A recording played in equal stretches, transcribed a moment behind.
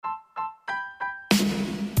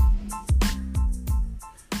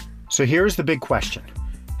So here's the big question.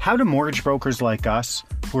 How do mortgage brokers like us,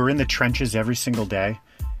 who are in the trenches every single day,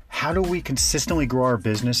 how do we consistently grow our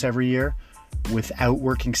business every year without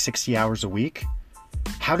working 60 hours a week?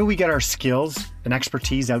 How do we get our skills and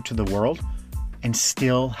expertise out to the world and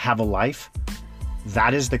still have a life?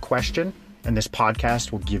 That is the question, and this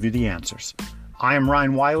podcast will give you the answers. I am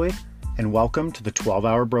Ryan Wiley, and welcome to the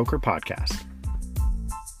 12-Hour Broker Podcast.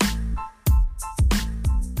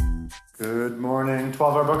 Good morning,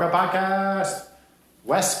 12-Hour Broker Podcast.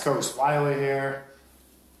 West Coast Wiley here.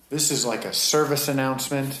 This is like a service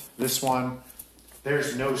announcement, this one.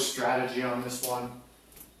 There's no strategy on this one.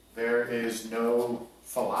 There is no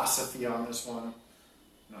philosophy on this one.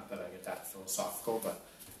 Not that I get that philosophical, but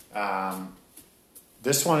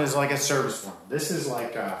this one is like a service one. This is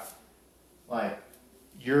like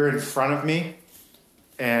you're in front of me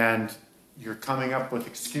and you're coming up with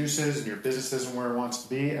excuses and your business isn't where it wants to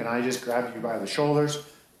be, and I just grab you by the shoulders,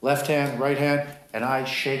 left hand, right hand, and I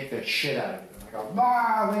shake the shit out of you. And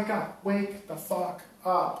I go, wake up, wake the fuck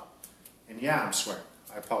up. And yeah, I'm swearing.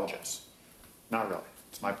 I apologize. Not really.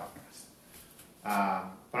 It's my podcast.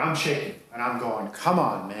 But I'm shaking, and I'm going, come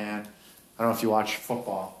on, man. I don't know if you watch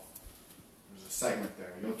football. There's a segment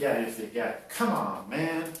there. You'll get it if you get it. Come on,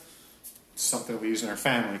 man. It's something we use in our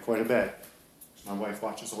family quite a bit. My wife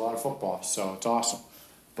watches a lot of football, so it's awesome.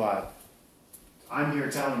 But I'm here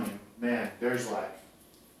telling you, man,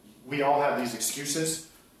 we all have these excuses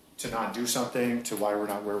to not do something, to why we're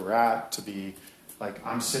not where we're at, to be,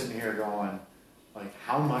 I'm sitting here going,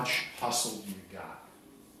 how much hustle do you got?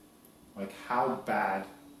 How bad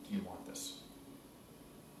do you want this?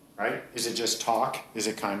 Right? Is it just talk? Is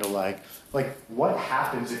it kind of what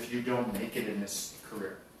happens if you don't make it in this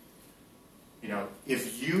career?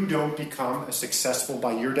 If you don't become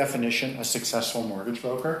by your definition, a successful mortgage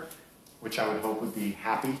broker, which I would hope would be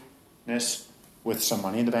happiness with some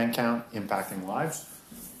money in the bank account, impacting lives.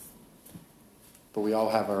 But we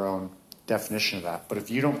all have our own definition of that. But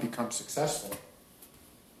if you don't become successful,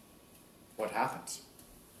 what happens?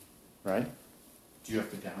 Right? Do you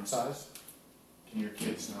have to downsize? Can your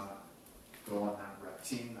kids not go on that rep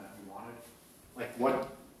team that you wanted?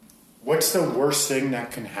 What's the worst thing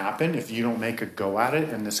that can happen if you don't make a go at it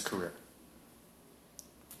in this career?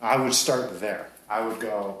 I would start there. I would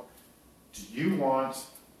go, do you want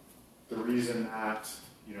the reason that,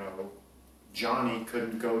 Johnny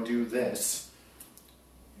couldn't go do this,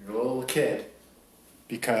 your little kid,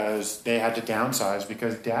 because they had to downsize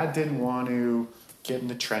because dad didn't want to get in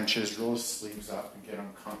the trenches, roll his sleeves up, and get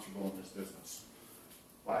uncomfortable in this business?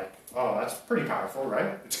 That's pretty powerful,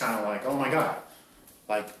 right? It's kind of oh my God.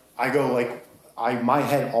 I go my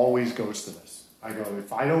head always goes to this. I go,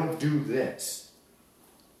 if I don't do this,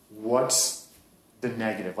 what's the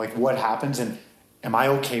negative? What happens, and am I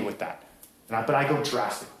okay with that? But I go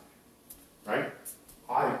drastically, right?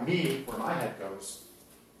 Where my head goes,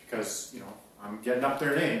 because, I'm getting up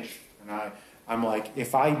there in age, and I'm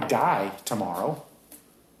if I die tomorrow,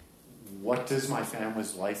 what does my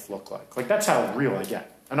family's life look like? That's how real I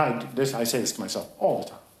get. And I say this to myself all the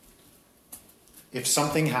time. If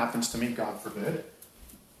something happens to me, God forbid,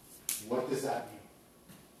 what does that mean?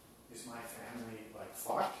 Is my family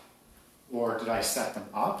fucked? Or did I set them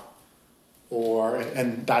up?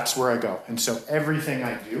 And that's where I go. And so everything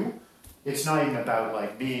I do, it's not even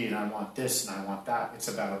about me and I want this and I want that. It's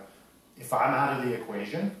about, if I'm out of the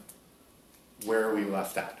equation, where are we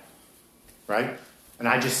left at? Right? And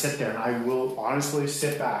I just sit there, and I will honestly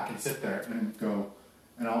sit back and sit there and go,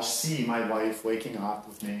 and I'll see my wife waking up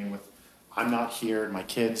with me with, I'm not here, and my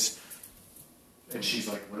kids, and she's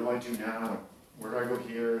like, what do I do now? And where do I go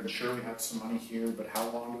here? And sure, we have some money here, but how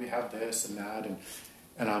long do we have this and that?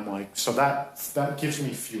 And I'm so that gives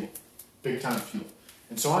me fuel, big time fuel.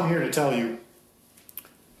 And so I'm here to tell you,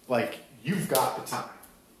 you've got the time.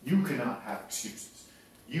 You cannot have excuses.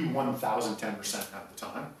 You 1,010% have the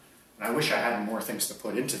time. And I wish I had more things to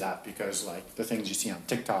put into that, because the things you see on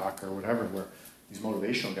TikTok or whatever, where these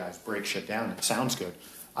motivational guys break shit down, it sounds good.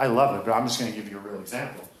 I love it, but I'm just going to give you a real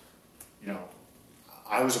example.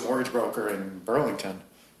 I was a mortgage broker in Burlington,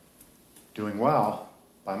 doing well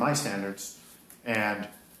by my standards, and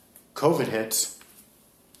COVID hits.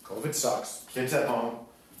 COVID sucks. Kids at home,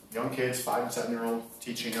 young kids, 5 and 7-year-old,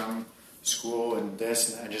 teaching them school and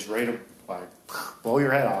this and just ready to blow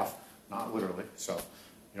your head off. Not literally, so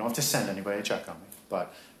you don't have to send anybody to check on me.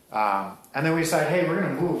 But and then we decide, hey, we're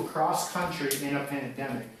going to move cross country in a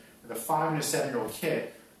pandemic with a 5 and a 7-year-old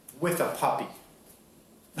kid with a puppy.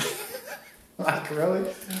 Really?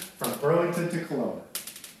 From Burlington to Kelowna.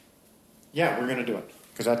 Yeah, we're going to do it,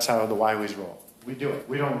 because that's how the Wileys roll. We do it.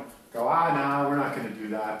 We don't go, no, we're not going to do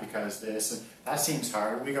that because this, and that seems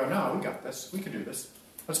hard. We go, no, we got this. We can do this.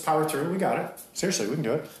 Let's power through. We got it. Seriously, we can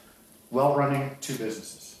do it. Well-running 2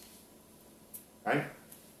 businesses, right?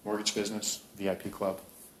 Mortgage business, VIP club.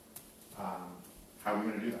 How are we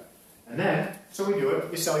going to do that? And then, so we do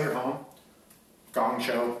it. You sell your home, gong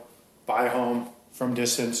show, buy a home from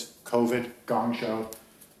distance, COVID, gong show,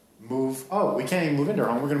 move. Oh, we can't even move into our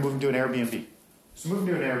home. We're going to move into an Airbnb. So move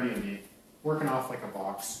into an Airbnb, working off like a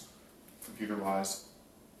box, computer-wise.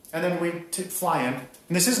 And then we fly in. And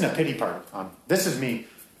this isn't a pity party. This is me,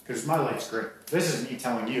 because my life's great. This is me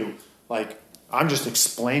telling you, like, I'm just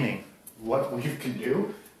explaining what we can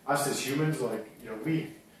do. Us as humans, like, you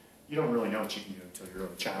don't really know what you can do until you're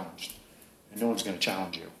really challenged. And no one's going to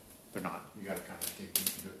challenge you. They're not. You got to kind of dig deep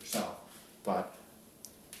and do it yourself. But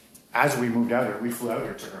as we moved out here, we flew out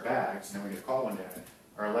here, took our bags, and then we get a call one day.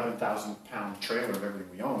 Our 11,000-pound trailer of everything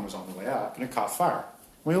we own was on the way up, and it caught fire.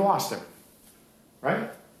 We lost everything, right?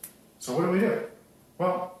 So what do?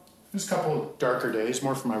 Well, there's a couple of darker days,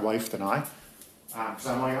 more for my wife than I, because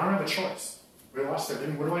I'm like, I don't have a choice. We lost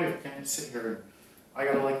everything. What do? I can't sit here and I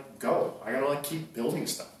gotta go. I gotta keep building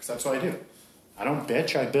stuff, because that's what I do. I don't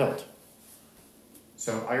bitch, I build.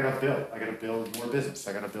 So I gotta build. I gotta build more business.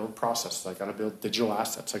 I gotta build processes. I gotta build digital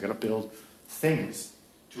assets. I gotta build things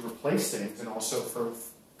to replace things, and also for,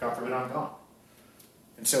 God forbid, I'm gone.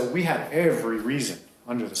 And so we had every reason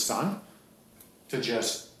under the sun to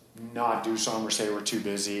just not do something or say we're too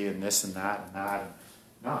busy and this and that and that. And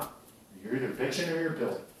no, you're either bitching or you're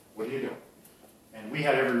building. What are you doing? And we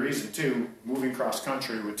had every reason too, moving cross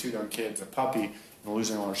country with 2 young kids, a puppy, and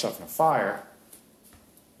losing all our stuff in a fire,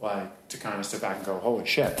 to kind of sit back and go, holy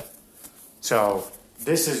shit. So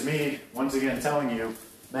this is me once again telling you,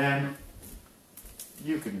 man,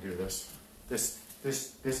 you can do this. This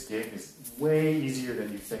gig is way easier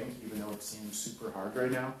than you think, even though it seems super hard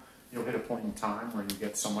right now. You'll hit a point in time where you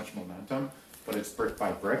get so much momentum, but it's brick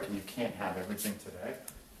by brick, and you can't have everything today.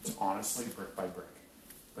 It's honestly brick by brick.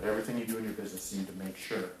 But everything you do in your business, you need to make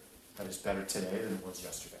sure that it's better today than it was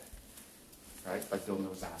yesterday. Right? By building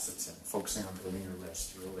those assets and focusing on building your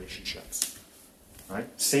list, your relationships. Right?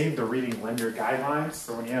 Save the reading lender guidelines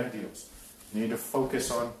for when you have deals. You need to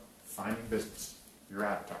focus on finding business, your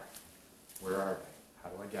avatar. Where are they? How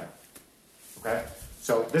do I get them? Okay?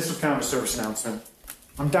 So this was kind of a service announcement.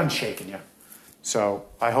 I'm done shaking you. So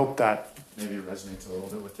I hope that maybe resonates a little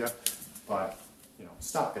bit with you. But,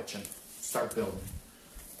 stop bitching. Start building.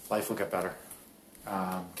 Life will get better.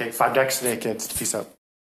 Okay, 5 decks today, kids. Peace out.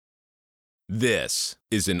 This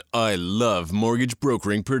is an I Love Mortgage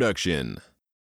Brokering production.